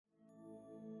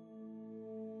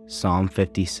Psalm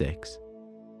 56.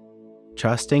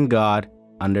 Trust in God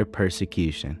under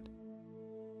persecution.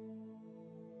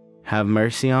 Have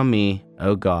mercy on me,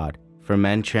 O God, for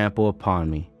men trample upon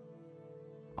me.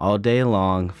 All day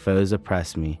long foes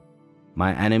oppress me.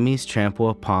 My enemies trample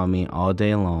upon me all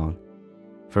day long,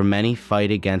 for many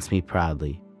fight against me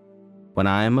proudly. When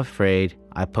I am afraid,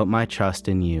 I put my trust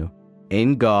in you.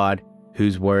 In God,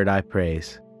 whose word I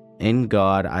praise. In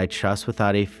God I trust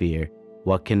without a fear.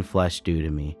 What can flesh do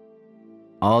to me?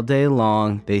 All day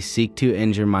long they seek to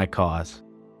injure my cause.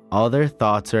 All their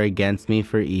thoughts are against me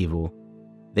for evil.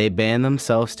 They band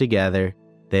themselves together,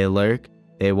 they lurk,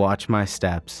 they watch my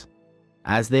steps.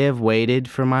 As they have waited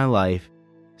for my life,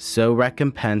 so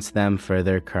recompense them for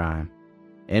their crime.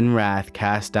 In wrath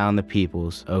cast down the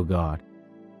peoples, O God.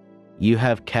 You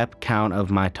have kept count of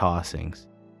my tossings.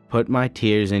 Put my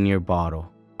tears in your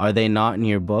bottle. Are they not in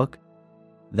your book?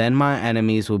 Then my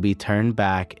enemies will be turned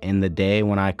back in the day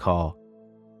when I call.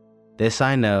 This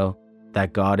I know,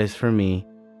 that God is for me.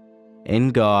 In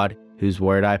God, whose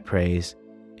word I praise.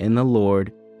 In the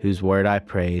Lord, whose word I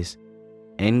praise.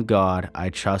 In God I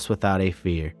trust without a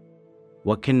fear.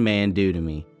 What can man do to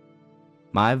me?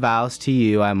 My vows to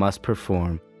you I must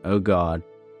perform, O God.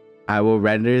 I will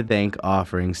render thank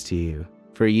offerings to you.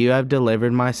 For you have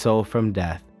delivered my soul from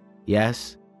death,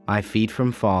 yes, my feet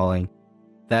from falling,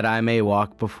 that I may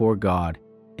walk before God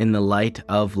in the light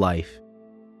of life.